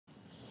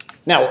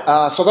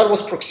Now, so that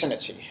was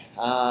proximity.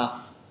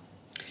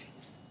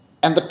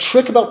 And the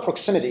trick about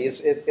proximity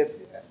is,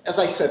 as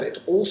I said, it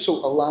also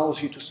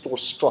allows you to store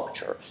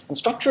structure. And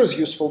structure is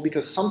useful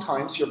because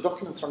sometimes your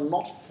documents are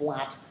not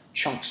flat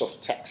chunks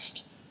of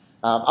text.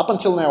 Up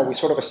until now, we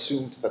sort of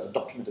assumed that a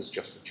document is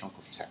just a chunk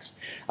of text.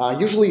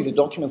 Usually the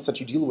documents that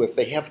you deal with,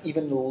 they have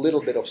even a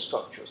little bit of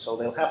structure. So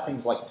they'll have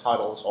things like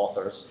titles,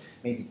 authors,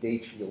 maybe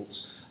date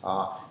fields.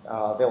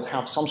 They'll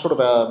have some sort of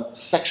a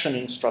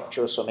sectioning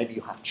structure. So maybe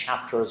you have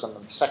chapters and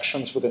then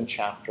sections within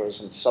chapters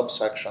and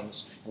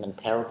subsections and then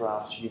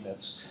paragraphs,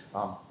 units.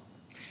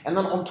 And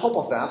then on top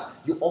of that,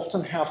 you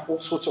often have all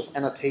sorts of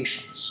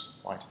annotations,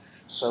 right?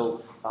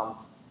 So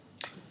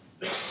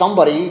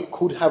somebody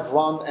could have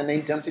run an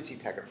identity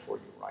tagger for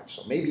you, right?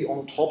 So maybe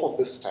on top of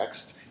this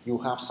text, you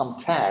have some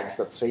tags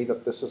that say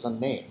that this is a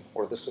name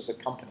or this is a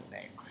company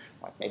name,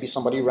 right? Maybe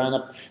somebody ran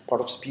a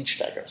part of speech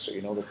tagger, so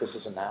you know that this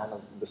is a noun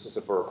and this is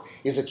a verb.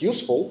 Is it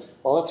useful?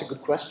 Well, that's a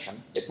good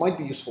question. It might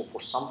be useful for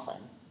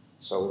something.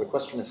 So the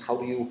question is, how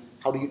do you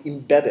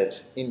embed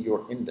it in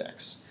your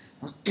index?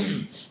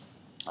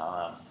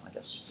 I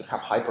guess you could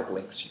have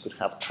hyperlinks, you could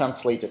have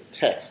translated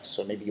text,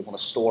 so maybe you want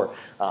to store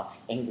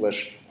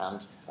English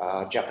and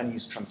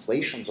Japanese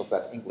translations of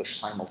that English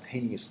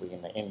simultaneously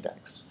in the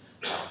index.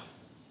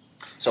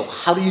 So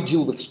how do you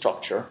deal with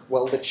structure?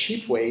 Well, the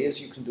cheap way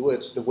is you can do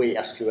it the way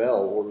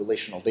SQL or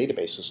relational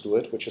databases do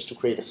it, which is to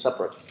create a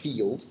separate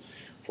field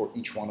for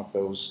each one of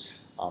those,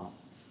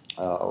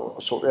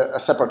 so a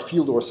separate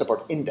field or a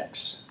separate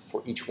index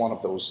for each one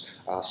of those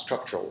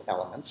structural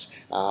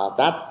elements.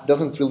 That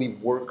doesn't really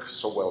work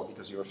so well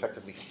because you're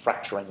effectively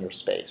fracturing your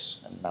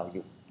space, and now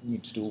you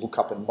need to do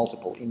lookup in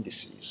multiple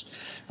indices.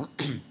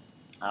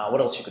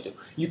 What else you could do?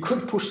 You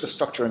could push the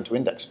structure into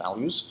index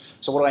values.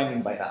 So what do I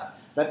mean by that?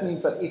 That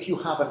means that if you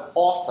have an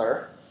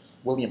author,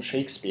 William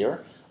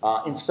Shakespeare,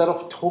 instead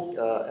of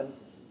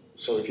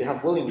so if you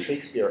have William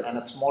Shakespeare and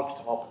it's marked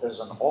up as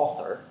an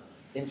author,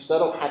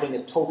 instead of having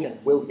a token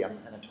William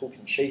and a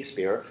token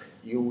Shakespeare,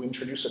 you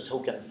introduce a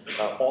token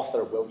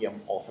author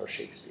William, author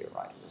Shakespeare,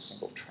 right, as a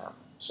single term.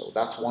 So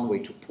that's one way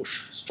to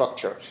push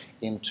structure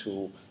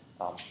into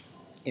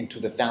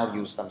the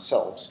values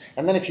themselves.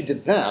 And then if you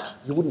did that,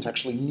 you wouldn't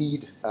actually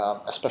need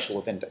a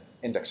special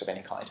index of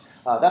any kind.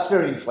 That's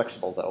very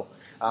inflexible, though.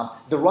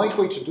 The right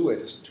way to do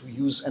it is to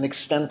use an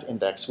extent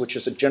index, which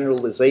is a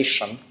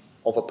generalization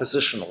of a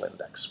positional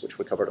index, which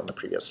we covered on the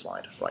previous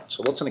slide. Right.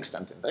 So what's an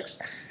extent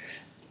index?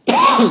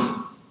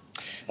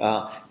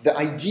 The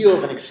idea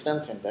of an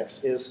extent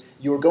index is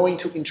you're going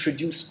to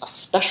introduce a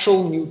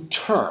special new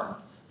term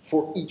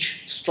for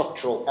each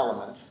structural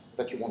element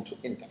that you want to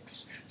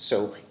index.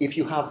 So if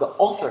you have the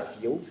author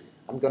field,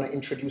 I'm going to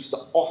introduce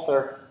the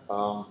author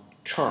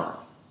term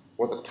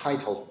or the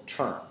title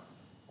term,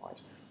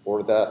 right?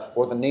 Or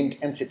the named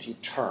entity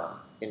term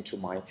into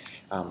my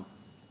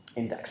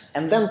index,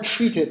 and then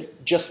treat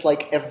it just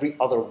like every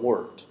other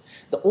word.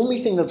 The only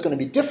thing that's going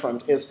to be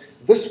different is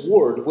this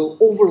word will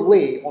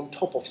overlay on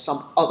top of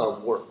some other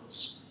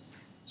words.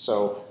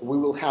 So we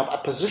will have a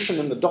position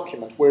in the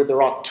document where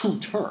there are two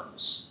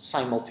terms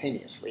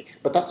simultaneously,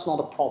 but that's not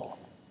a problem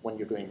when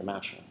you're doing the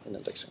matching and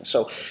indexing.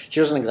 So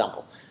here's an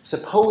example.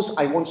 Suppose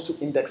I want to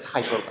index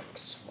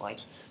hyperlinks,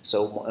 right?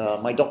 So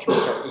my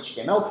documents are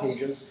HTML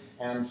pages,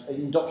 and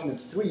in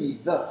document 3,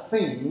 the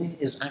thing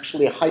is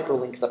actually a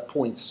hyperlink that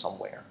points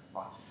somewhere,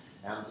 right?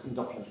 And in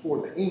document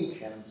 4, the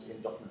ink, and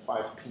in document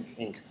 5, pink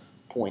ink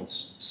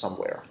points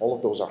somewhere. All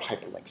of those are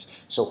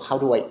hyperlinks. So how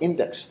do I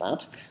index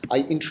that? I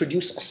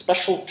introduce a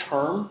special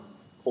term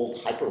called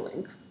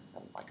hyperlink,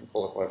 and I can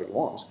call it whatever you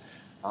want.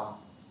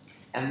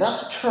 And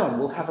that term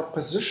will have a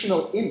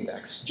positional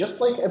index, just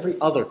like every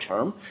other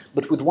term,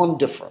 but with one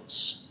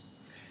difference.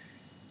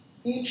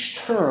 Each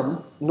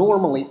term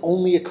normally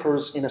only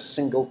occurs in a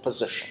single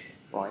position,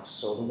 right?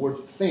 So the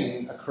word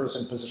thing occurs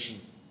in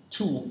position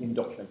 2 in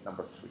document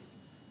number 3,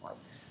 right?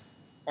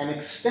 An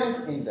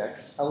extent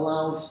index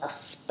allows a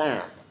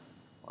span,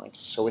 right?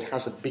 So it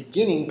has a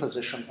beginning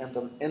position and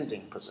an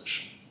ending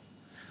position.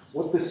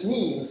 What this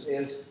means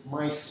is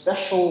my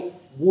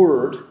special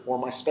word or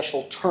my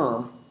special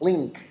term,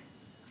 link,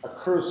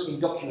 occurs in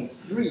document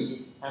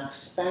 3 and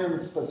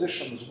spans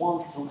positions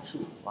 1 through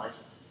 2, right?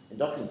 In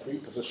document 3,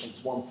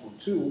 positions 1 through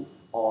 2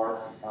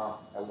 are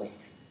a link.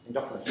 In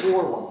document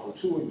 4, 1 through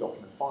 2. In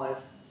document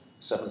 5,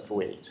 7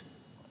 through 8.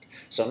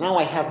 So now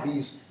I have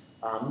these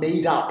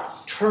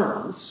made-up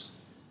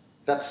terms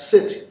that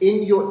sit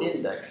in your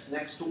index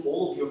next to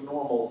all of your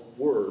normal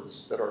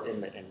words that are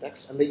in the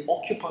index, and they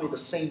occupy the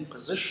same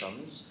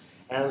positions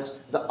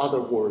as the other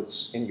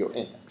words in your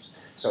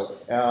index. So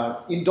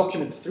in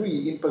document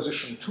 3, in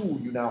position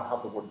 2, you now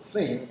have the word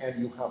thing and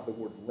you have the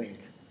word link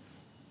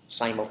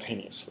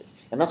simultaneously.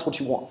 And that's what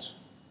you want,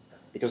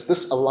 because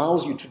this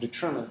allows you to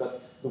determine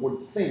that the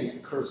word thing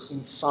occurs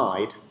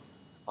inside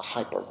a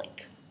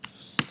hyperlink.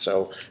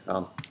 So,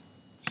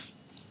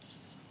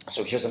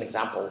 so here's an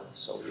example.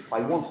 So if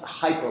I want a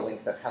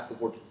hyperlink that has the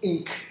word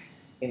ink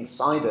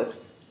inside it,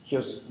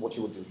 here's what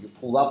you would do. You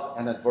pull up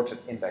an inverted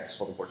index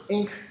for the word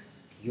ink.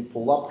 You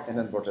pull up an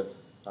inverted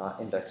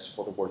index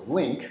for the word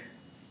link.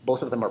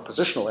 Both of them are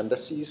positional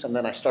indices, and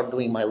then I start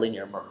doing my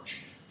linear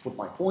merge. Put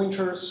my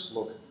pointers,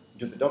 look,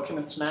 do the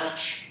documents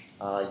match?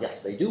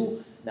 Yes, they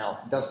do. Now,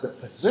 does the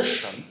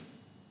position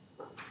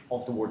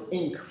of the word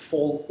ink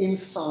fall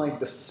inside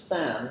the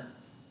span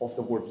of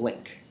the word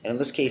link? And in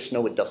this case,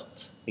 no, it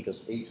doesn't,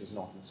 because 8 is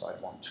not inside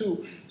 1,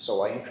 2.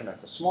 So I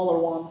increment the smaller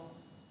one,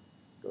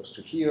 goes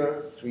to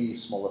here, 3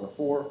 is smaller than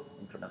 4,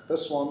 increment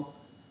this one.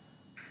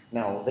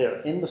 Now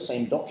they're in the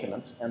same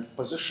document, and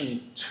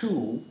position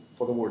 2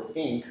 for the word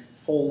ink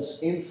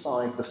falls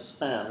inside the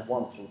span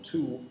 1 through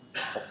 2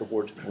 of the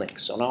word link.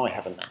 So now I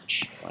have a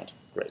match, right?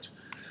 Great.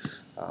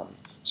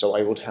 So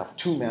I would have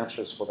 2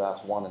 matches for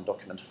that, one in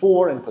document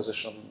 4 in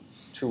position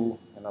 2,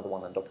 another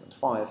one in document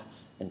 5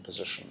 in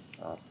position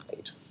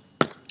 8.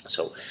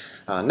 So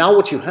now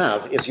what you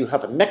have is you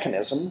have a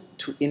mechanism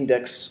to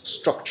index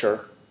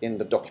structure in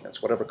the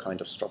documents, whatever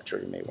kind of structure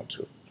you may want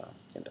to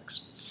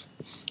index.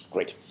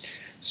 Great.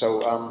 So,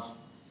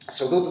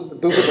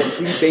 those are the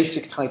 3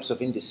 basic types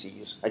of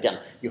indices. Again,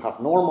 you have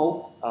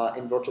normal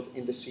inverted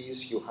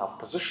indices, you have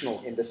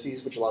positional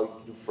indices, which allow you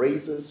to do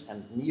phrases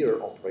and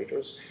near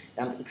operators,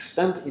 and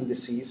extent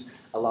indices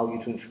allow you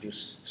to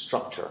introduce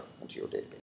structure into your database.